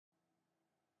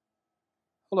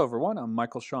Hello, everyone. I'm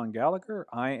Michael Sean Gallagher.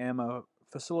 I am a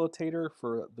facilitator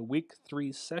for the Week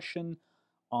 3 session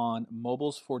on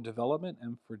Mobiles for Development,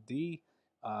 M4D,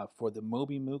 for the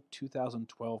MobiMOOC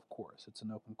 2012 course. It's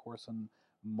an open course on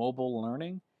mobile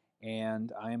learning,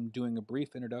 and I am doing a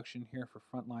brief introduction here for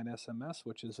FrontlineSMS,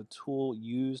 which is a tool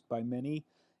used by many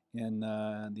in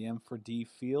the M4D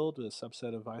field, a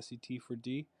subset of ICT for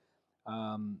D.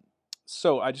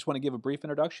 So I just want to give a brief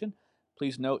introduction.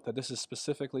 Please note that this is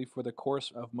specifically for the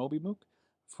course of MobiMOOC.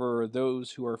 For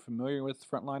those who are familiar with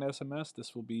FrontlineSMS,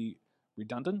 this will be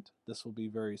redundant. This will be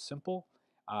very simple.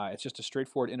 It's just a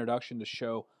straightforward introduction to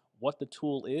show what the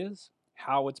tool is,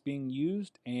 how it's being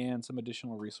used, and some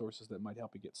additional resources that might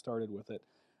help you get started with it.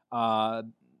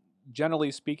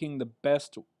 Generally speaking, the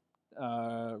best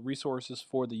resources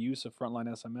for the use of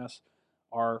FrontlineSMS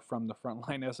are from the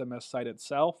FrontlineSMS site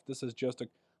itself. This is just a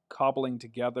cobbling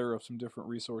together of some different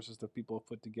resources that people have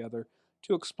put together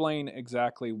to explain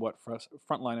exactly what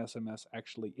FrontlineSMS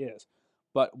actually is.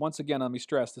 But once again, let me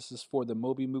stress, this is for the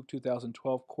MobiMOOC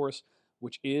 2012 course,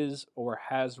 which is or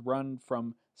has run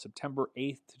from September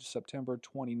 8th to September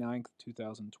 29th,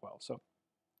 2012. So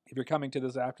if you're coming to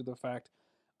this after the fact,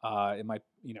 it might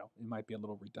be a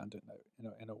little redundant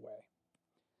in a way.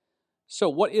 So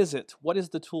what is it? What is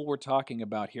the tool we're talking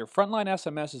about here?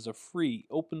 FrontlineSMS is a free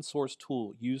open source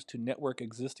tool used to network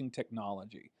existing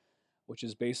technology, which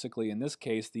is basically, in this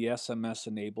case, the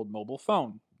SMS-enabled mobile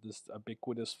phone, this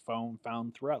ubiquitous phone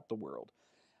found throughout the world,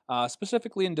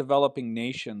 specifically in developing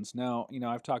nations. Now,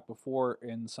 I've talked before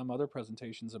in some other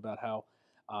presentations about how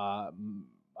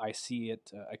I see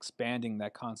it expanding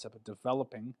that concept of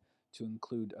developing to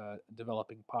include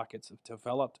developing pockets of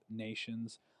developed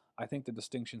nations. I think the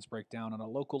distinctions break down on a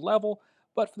local level,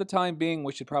 but for the time being,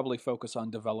 we should probably focus on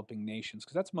developing nations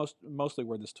because that's mostly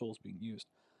where this tool is being used.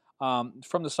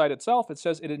 From the site itself, it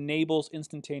says it enables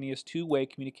instantaneous two-way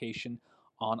communication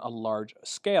on a large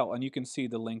scale, and you can see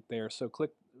the link there. So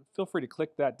feel free to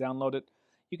click that, download it.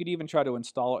 You could even try to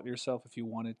install it yourself if you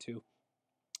wanted to.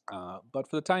 But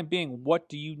for the time being, what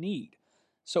do you need?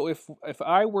 So if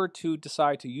I were to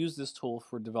decide to use this tool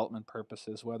for development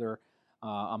purposes, whether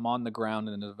I'm on the ground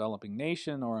in a developing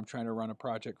nation or I'm trying to run a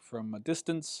project from a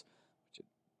distance, which I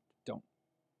don't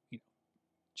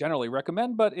generally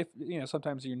recommend, but if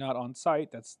sometimes you're not on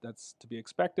site, that's to be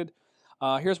expected.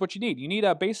 Here's what you need. You need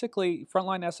basically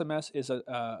FrontlineSMS is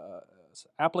a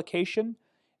application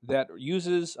that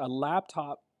uses a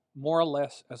laptop more or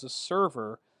less as a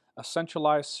server, a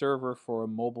centralized server for a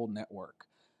mobile network.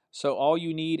 So all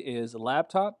you need is a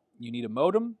laptop, you need a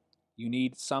modem, you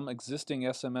need some existing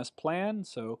SMS plan,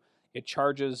 so it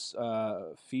charges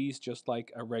fees just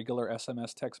like a regular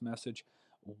SMS text message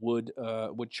would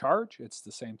charge. It's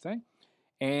the same thing.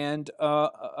 And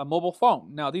a mobile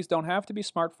phone. Now, these don't have to be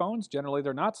smartphones. Generally,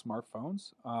 they're not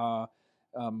smartphones.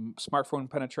 Smartphone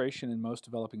penetration in most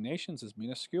developing nations is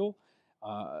minuscule.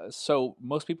 So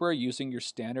most people are using your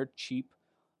standard cheap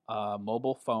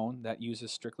mobile phone that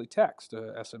uses strictly text,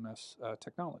 SMS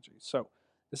technology. So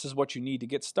this is what you need to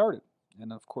get started.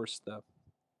 And of course,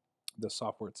 the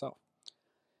software itself.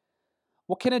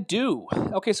 What can it do?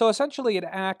 Okay, so essentially it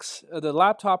acts, the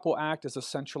laptop will act as a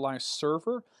centralized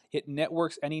server. It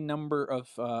networks any number of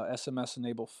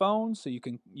SMS-enabled phones, so you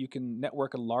can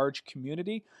network a large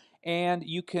community, and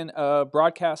you can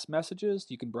broadcast messages,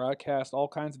 you can broadcast all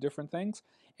kinds of different things,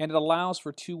 and it allows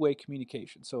for two-way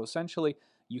communication. So essentially,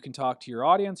 you can talk to your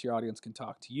audience can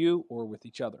talk to you, or with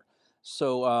each other.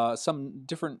 So some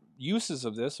different uses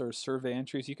of this are survey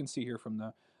entries. You can see here from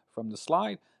the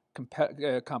slide.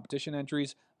 Competition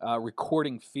entries,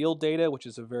 recording field data, which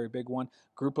is a very big one,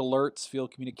 group alerts,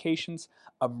 field communications,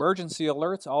 emergency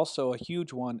alerts, also a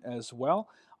huge one as well.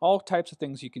 All types of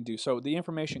things you can do. So the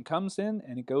information comes in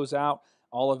and it goes out.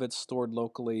 All of it's stored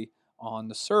locally on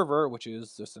the server, which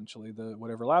is essentially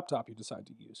whatever laptop you decide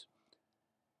to use.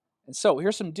 And so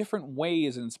here's some different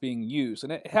ways it's being used.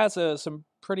 And it has some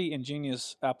pretty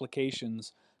ingenious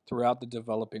applications throughout the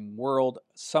developing world.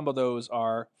 Some of those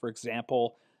are, for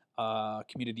example,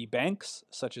 community banks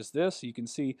such as this. You can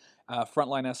see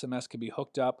FrontlineSMS can be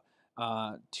hooked up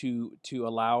to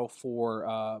allow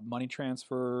for money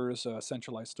transfers,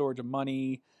 centralized storage of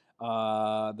money.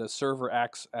 The server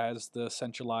acts as the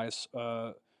centralized,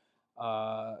 the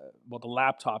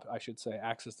laptop, I should say,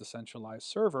 acts as the centralized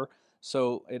server.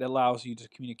 So it allows you to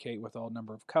communicate with all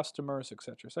number of customers, et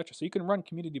cetera, et cetera. So you can run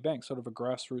community banks, sort of a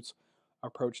grassroots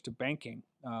approach to banking,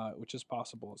 which is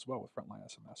possible as well with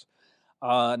FrontlineSMS.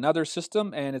 Another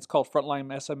system, and it's called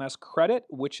FrontlineSMS Credit,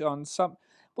 which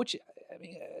which I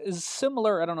mean, is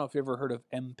similar. I don't know if you've ever heard of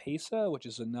M-Pesa, which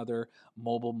is another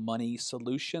mobile money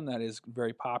solution that is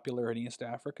very popular in East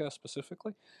Africa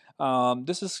specifically.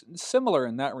 This is similar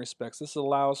in that respect. This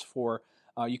allows for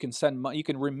you can send you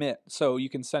can remit, so you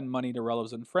can send money to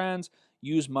relatives and friends,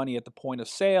 use money at the point of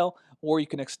sale, or you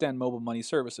can extend mobile money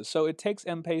services. So it takes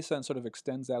M-Pesa and sort of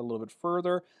extends that a little bit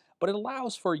further, but it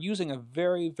allows for using a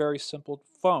very, very simple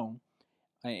phone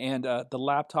and the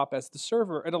laptop as the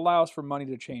server. It allows for money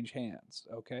to change hands,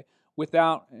 okay,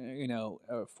 without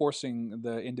forcing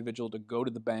the individual to go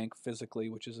to the bank physically,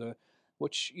 which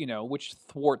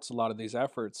thwarts a lot of these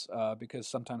efforts because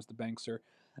sometimes the banks are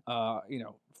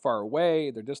far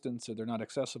away, they're distant, so they're not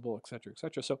accessible, et cetera, et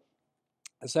cetera. So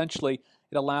essentially,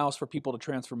 it allows for people to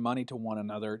transfer money to one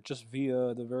another just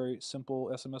via the very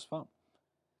simple SMS phone.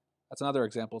 That's another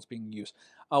example that's being used.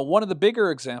 One of the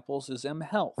bigger examples is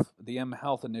mHealth, the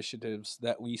mHealth initiatives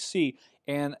that we see.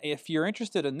 And if you're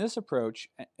interested in this approach,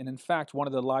 and in fact, one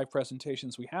of the live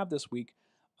presentations we have this week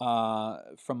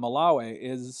from Malawi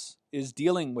is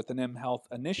dealing with an mHealth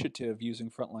initiative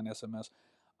using FrontlineSMS.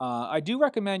 I do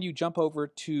recommend you jump over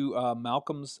to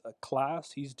Malcolm's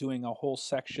class. He's doing a whole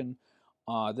section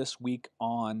this week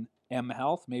on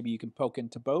mHealth. Maybe you can poke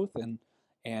into both,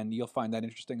 and you'll find that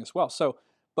interesting as well. So.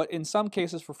 But in some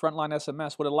cases for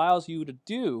FrontlineSMS, what it allows you to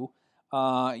do,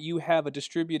 you have a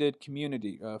distributed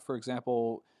community. For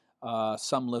example,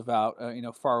 some live out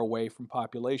far away from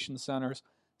population centers.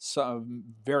 Some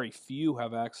very few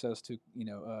have access to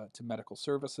to medical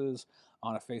services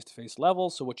on a face-to-face level.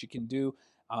 So what you can do,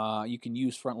 you can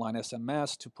use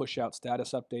FrontlineSMS to push out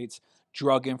status updates,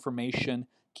 drug information,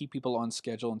 keep people on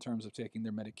schedule in terms of taking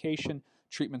their medication,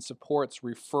 treatment supports,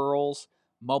 referrals,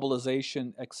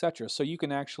 mobilization, etc. So you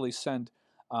can actually send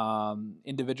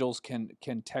individuals can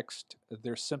text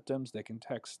their symptoms, they can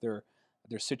text their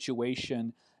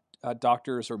situation.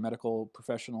 Doctors or medical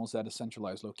professionals at a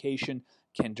centralized location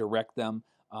can direct them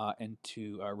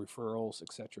into referrals,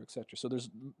 etc., etc. So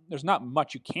there's not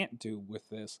much you can't do with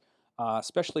this,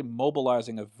 especially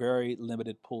mobilizing a very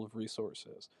limited pool of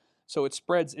resources. So it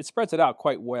spreads it out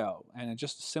quite well, and it's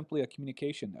just simply a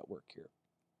communication network here.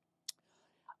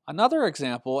 Another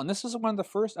example, and this is one of the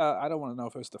first, I don't want to know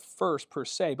if it was the first per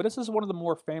se, but this is one of the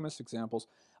more famous examples.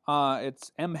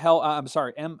 It's M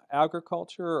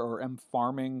agriculture or M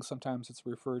farming, sometimes it's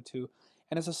referred to,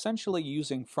 and it's essentially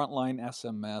using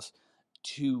FrontlineSMS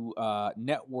to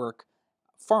network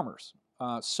farmers.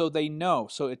 So they know,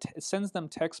 so it sends them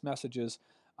text messages,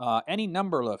 any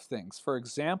number of things. For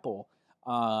example,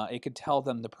 it could tell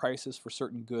them the prices for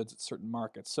certain goods at certain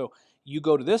markets. So you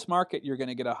go to this market, you're going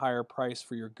to get a higher price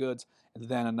for your goods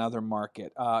than another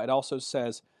market. It also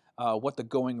says what the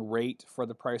going rate for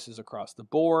the prices across the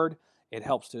board. It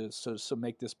helps to so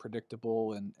make this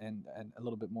predictable and a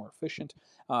little bit more efficient.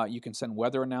 You can send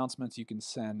weather announcements. You can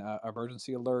send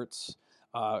emergency alerts.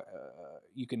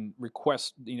 You can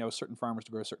request certain farmers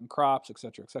to grow certain crops, et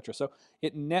cetera, et cetera. So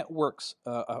it networks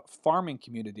a farming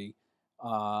community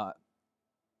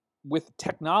with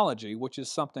technology, which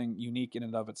is something unique in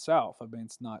and of itself. I mean,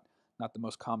 it's not the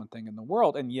most common thing in the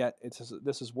world, and yet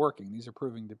this is working. These are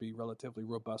proving to be relatively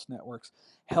robust networks,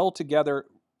 held together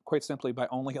quite simply by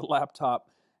only a laptop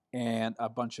and a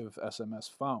bunch of SMS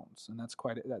phones, and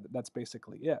that's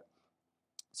basically it.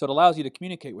 So it allows you to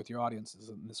communicate with your audiences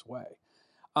in this way.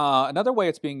 Another way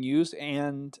it's being used,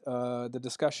 and the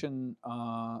discussion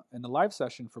in the live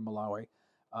session for Malawi,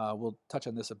 we'll touch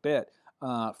on this a bit.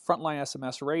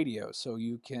 FrontlineSMS radio, so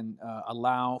you can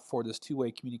allow for this two-way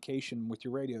communication with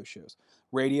your radio shows.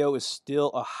 Radio is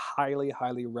still a highly,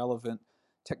 highly relevant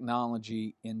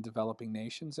technology in developing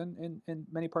nations and in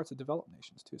many parts of developed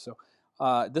nations too. So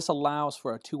this allows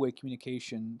for a two-way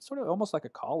communication, sort of almost like a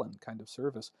call-in kind of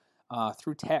service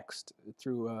through text,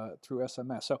 through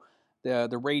SMS. So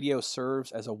the radio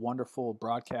serves as a wonderful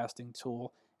broadcasting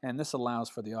tool. And this allows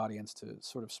for the audience to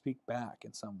sort of speak back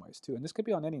in some ways too. And this could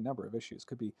be on any number of issues. It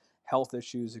could be health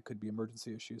issues, it could be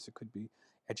emergency issues, it could be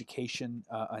education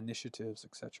initiatives,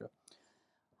 etc.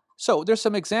 So there's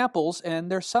some examples,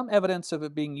 and there's some evidence of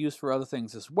it being used for other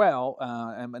things as well.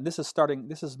 And this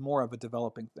is more of a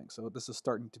developing thing. So this is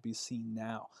starting to be seen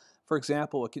now. For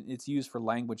example, it's used for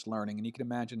language learning, and you can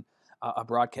imagine a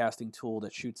broadcasting tool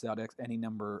that shoots out any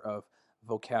number of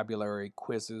vocabulary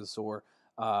quizzes or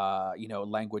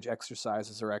language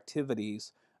exercises or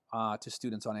activities to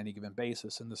students on any given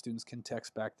basis, and the students can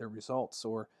text back their results,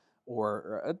 or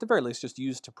at the very least just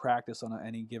use to practice on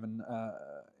any given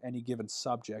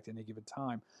subject, any given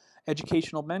time.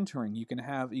 Educational mentoring, you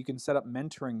can set up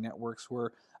mentoring networks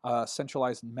where a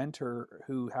centralized mentor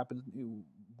who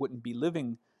wouldn't be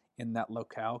living in that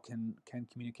locale can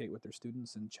communicate with their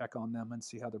students and check on them and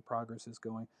see how their progress is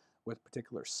going with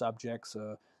particular subjects.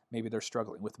 Maybe they're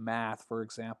struggling with math, for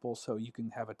example, so you can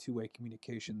have a two-way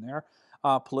communication there.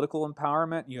 Political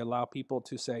empowerment, you allow people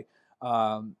to say,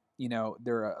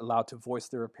 they're allowed to voice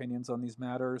their opinions on these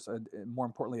matters. More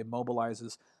importantly, it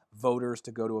mobilizes voters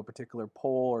to go to a particular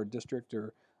poll or district,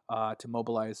 or to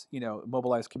mobilize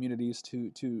communities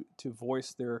to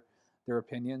voice their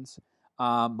opinions.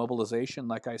 Mobilization,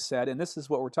 like I said, and this is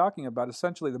what we're talking about,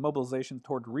 essentially the mobilization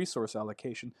toward resource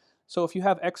allocation. So if you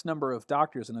have X number of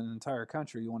doctors in an entire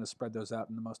country, you want to spread those out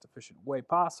in the most efficient way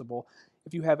possible.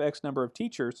 If you have X number of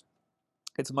teachers,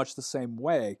 it's much the same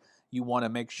way. You want to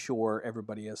make sure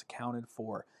everybody is accounted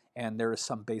for and there is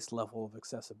some base level of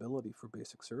accessibility for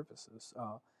basic services.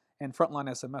 And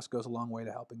FrontlineSMS goes a long way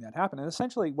to helping that happen. And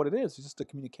essentially what it is just a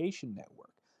communication network,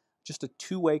 just a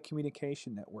two-way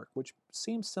communication network, which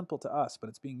seems simple to us, but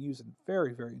it's being used in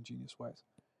very, very ingenious ways.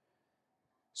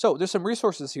 So there's some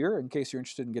resources here in case you're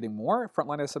interested in getting more.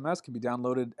 FrontlineSMS can be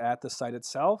downloaded at the site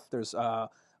itself. There's a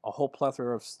whole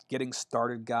plethora of getting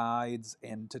started guides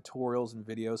and tutorials and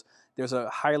videos. There's a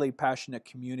highly passionate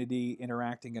community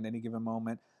interacting at any given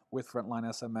moment with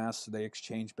FrontlineSMS. They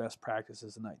exchange best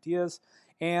practices and ideas.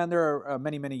 And there are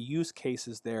many, many use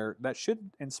cases there that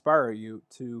should inspire you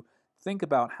to think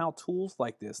about how tools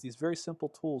like this, these very simple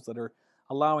tools that are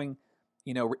allowing,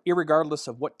 irregardless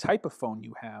of what type of phone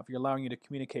you have, you're allowing you to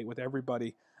communicate with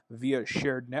everybody via a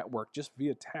shared network, just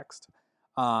via text,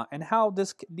 and how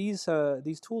these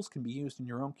tools can be used in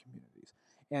your own communities.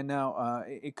 And now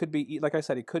it could be, like I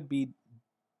said, it could be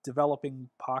developing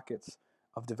pockets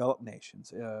of developed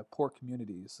nations, poor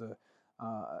communities,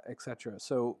 etc.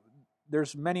 So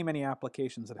there's many, many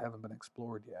applications that haven't been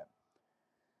explored yet.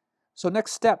 So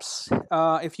next steps,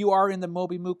 if you are in the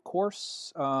MobiMOOC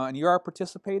course and you are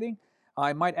participating,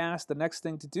 I might ask the next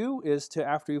thing to do is to,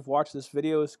 after you've watched this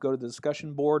video, is go to the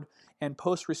discussion board and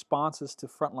post responses to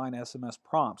FrontlineSMS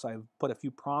prompts. I've put a few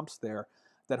prompts there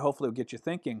that hopefully will get you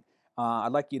thinking.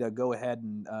 I'd like you to go ahead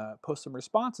and post some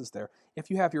responses there. If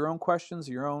you have your own questions,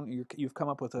 you've come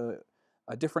up with a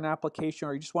different application,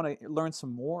 or you just want to learn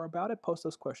some more about it, post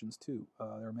those questions too.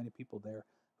 There are many people there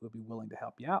who will be willing to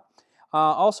help you out.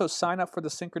 Also, sign up for the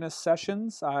synchronous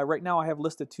sessions. Right now I have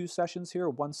listed 2 sessions here.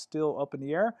 One's still up in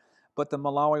the air, but the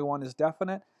Malawi one is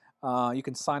definite. You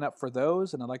can sign up for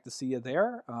those, and I'd like to see you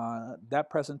there. That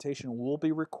presentation will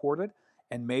be recorded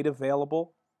and made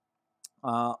available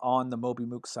on the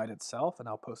MobiMOOC site itself, and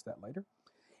I'll post that later.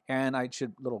 And I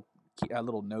should a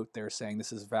little note there saying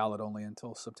this is valid only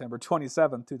until September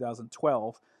 27,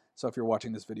 2012. So if you're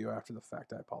watching this video after the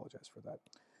fact, I apologize for that.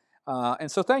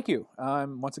 And so thank you.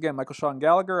 I'm once again Michael Sean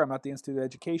Gallagher. I'm at the Institute of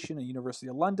Education at University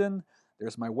of London.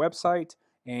 There's my website,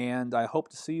 and I hope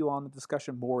to see you on the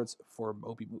discussion boards for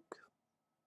MobiMOOC.